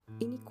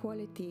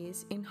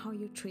Inequalities in how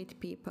you treat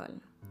people.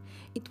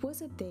 It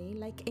was a day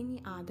like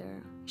any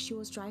other. She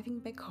was driving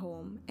back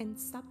home and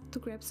stopped to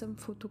grab some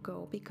food to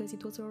go because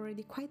it was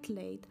already quite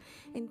late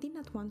and did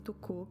not want to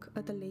cook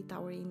at a late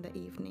hour in the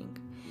evening.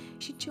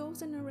 She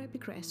chose an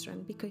Arabic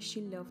restaurant because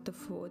she loved the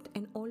food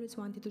and always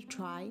wanted to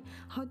try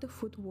how the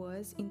food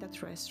was in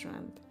that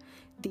restaurant.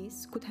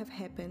 This could have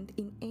happened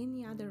in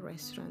any other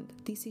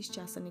restaurant. This is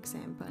just an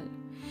example.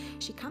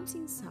 She comes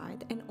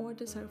inside and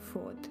orders her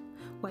food.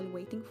 While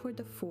waiting for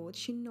the food,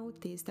 she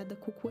noticed that the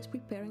cook was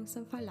preparing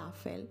some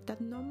falafel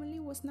that normally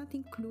was not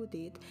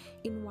included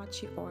in what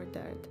she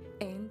ordered,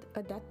 and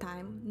at that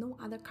time no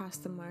other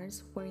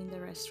customers were in the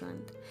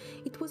restaurant.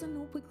 It was an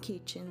open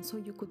kitchen, so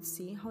you could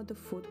see how the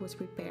food was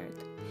prepared.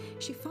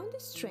 She found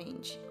it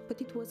strange,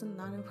 but it was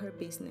none of her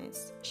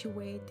business. She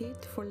waited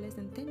for less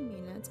than 10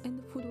 minutes and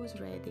the food was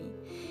ready.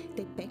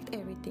 They packed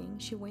everything,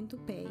 she went to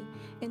pay,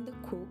 and the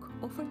cook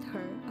offered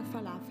her a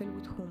falafel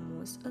with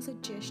hummus as a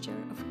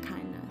gesture of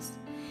kindness.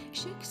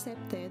 She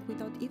accepted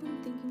without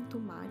even thinking too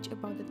much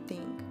about the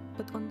thing,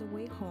 but on the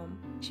way home,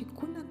 she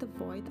could not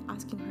avoid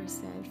asking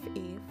herself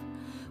if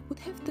would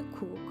have the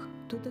cook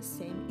do the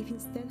same if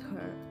instead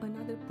her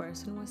another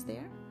person was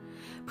there?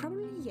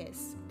 Probably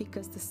yes,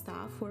 because the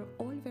staff were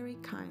all very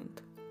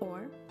kind,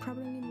 or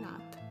probably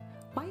not.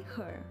 Why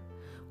her?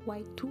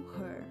 Why to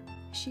her?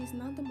 She is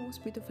not the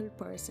most beautiful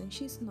person,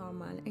 she is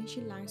normal and she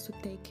likes to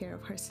take care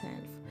of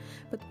herself.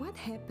 But what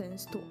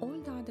happens to all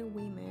the other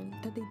women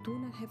that they do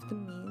not have the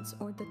means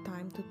or the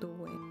time to do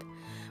it?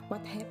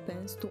 What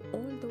happens to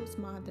all those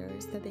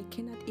mothers that they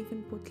cannot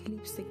even put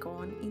lipstick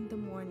on in the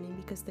morning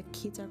because the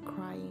kids are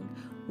crying,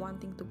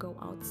 wanting to go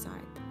outside?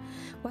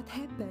 What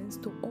happens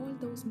to all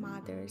those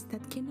mothers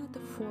that cannot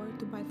afford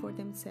to buy for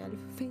themselves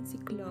fancy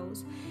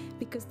clothes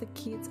because the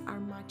kids are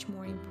much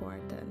more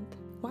important?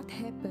 What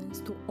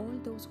happens to all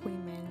those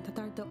women that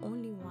are the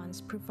only ones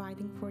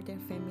providing for their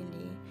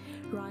family,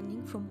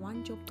 running from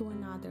one job to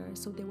another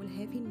so they will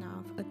have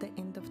enough at the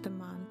end of the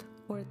month,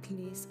 or at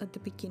least at the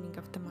beginning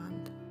of the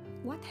month?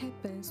 What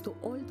happens to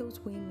all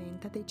those women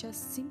that they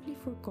just simply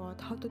forgot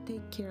how to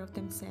take care of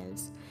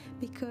themselves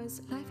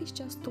because life is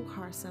just too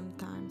hard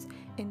sometimes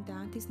and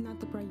that is not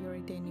the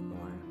priority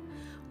anymore?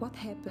 What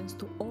happens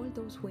to all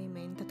those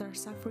women that are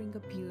suffering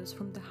abuse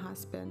from the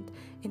husband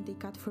and they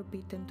got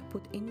forbidden to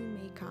put any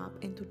makeup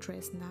and to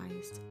dress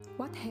nice?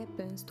 What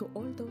happens to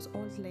all those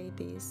old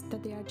ladies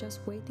that they are just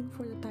waiting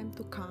for the time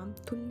to come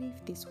to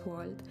leave this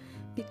world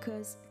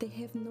because they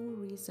have no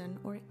reason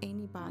or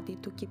anybody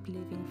to keep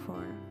living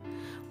for?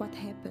 What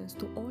happens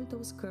to all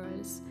those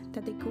girls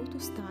that they go to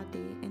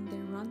study and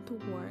then run to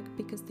work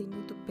because they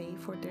need to pay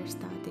for their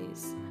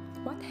studies?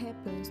 What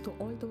happens to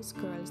all those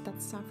girls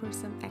that suffer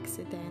some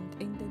accident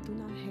and they do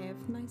not have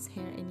nice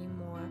hair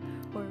anymore,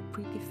 or a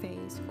pretty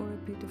face, or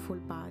a beautiful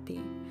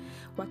body?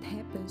 What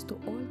happens to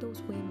all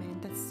those women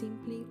that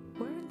simply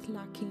weren't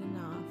lucky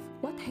enough?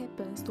 What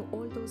happens to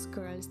all those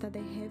girls that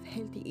they have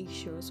healthy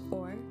issues,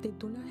 or they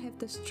do not have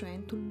the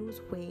strength to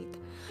lose weight,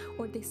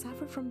 or they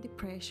suffer from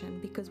depression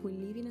because we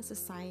live in a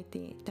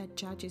society that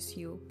judges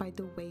you by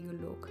the way you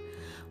look?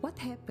 What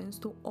happens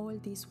to all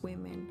these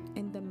women?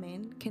 And the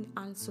men can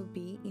also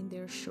be in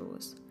their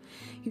shoes.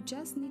 You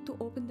just need to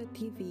open the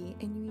TV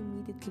and you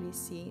immediately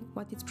see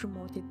what is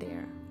promoted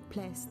there.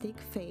 Plastic,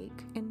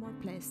 fake, and more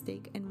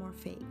plastic and more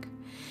fake.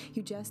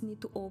 You just need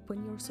to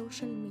open your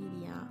social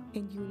media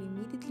and you will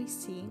immediately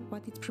see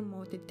what is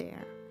promoted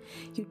there.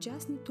 You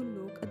just need to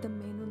look at the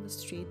men on the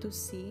street to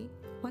see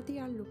what they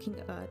are looking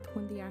at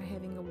when they are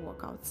having a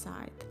walk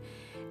outside.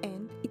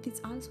 And it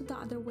is also the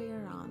other way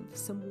around.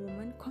 Some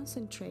women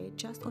concentrate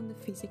just on the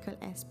physical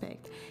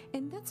aspect,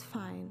 and that's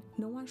fine.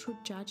 No one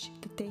should judge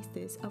the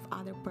tastes of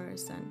other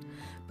person.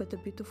 But a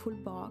beautiful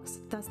box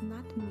does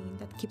not mean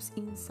that keeps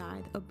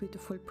inside a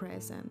beautiful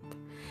present.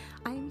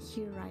 I am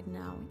here right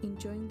now,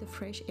 enjoying the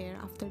fresh air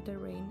after the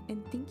rain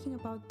and thinking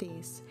about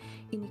this,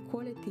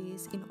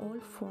 inequalities in all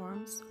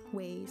forms,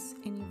 ways,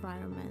 and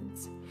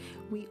environments.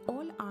 We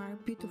all are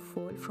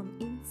beautiful from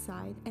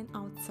inside and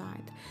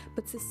outside,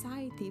 but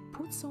society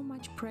puts so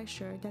much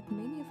pressure that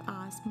many of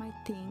us might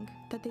think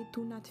that they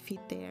do not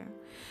fit there.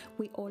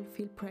 We all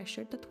feel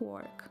pressured at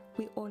work.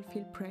 We all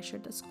feel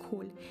pressured at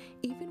school,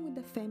 even with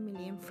the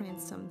family and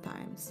friends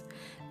sometimes.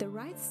 The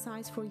right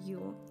size for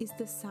you is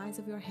the size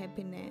of your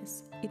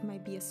happiness. It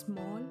might be a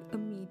small, a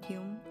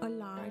medium, a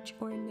large,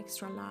 or an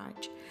extra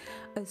large.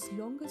 As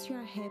long as you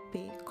are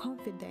happy,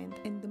 confident,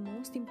 and the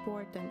most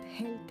important,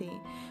 healthy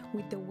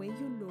with the way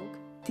you look,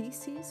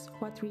 this is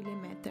what really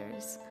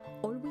matters.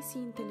 All we see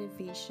in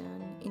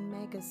television, in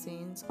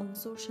magazines, on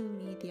social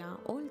media,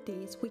 all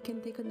this we can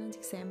take as an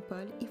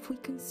example if we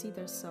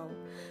consider so.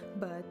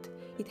 But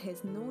it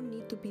has no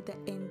need to be the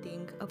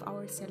ending of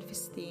our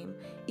self-esteem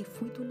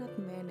if we do not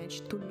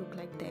manage to look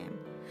like them.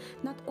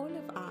 Not all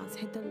of us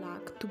had the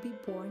luck to be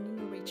born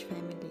in a rich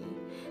family.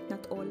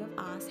 Not all of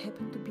us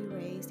happen to be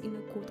raised in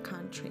a good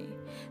country.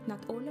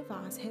 Not all of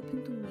us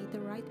happen to meet the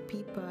right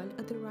people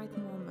at the right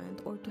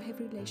moment or to have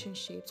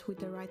relationships with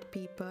the right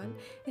people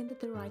and at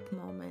the right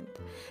moment.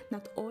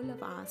 Not all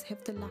of us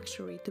have the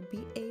luxury to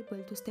be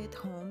able to stay at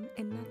home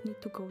and not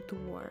need to go to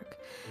work.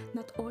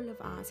 Not all of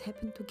us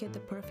happen to get the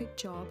perfect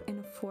job and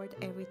afford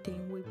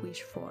everything we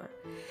wish for.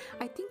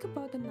 I think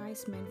about the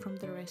nice man from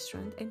the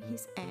restaurant and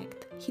his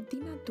act. He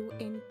did not do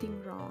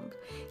anything wrong.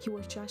 He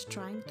was just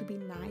trying to be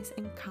nice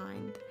and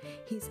kind.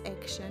 His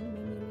action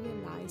made me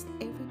realize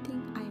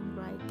everything I am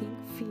writing,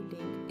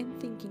 feeling, and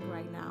thinking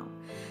right now.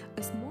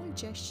 A small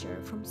gesture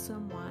from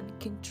someone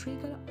can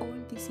trigger all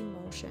these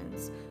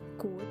emotions,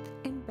 good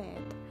and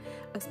bad.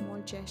 A small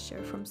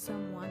gesture from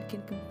someone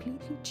can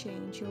completely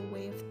change your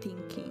way of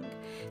thinking.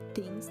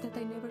 Things that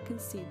I never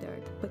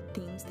considered, but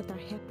things that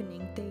are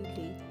happening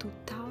daily to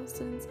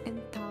thousands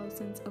and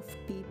thousands of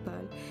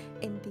people,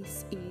 and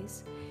this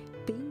is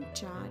being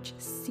judged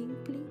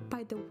simply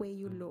by the way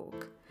you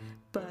look.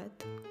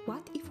 But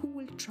what if we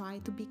will try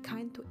to be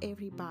kind to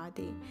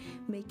everybody,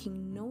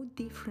 making no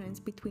difference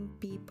between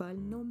people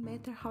no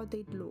matter how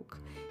they look,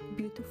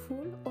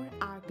 beautiful or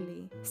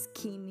ugly,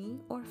 skinny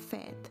or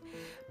fat,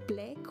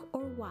 black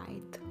or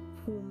white,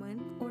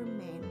 woman or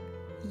man,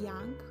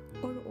 young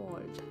or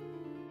old?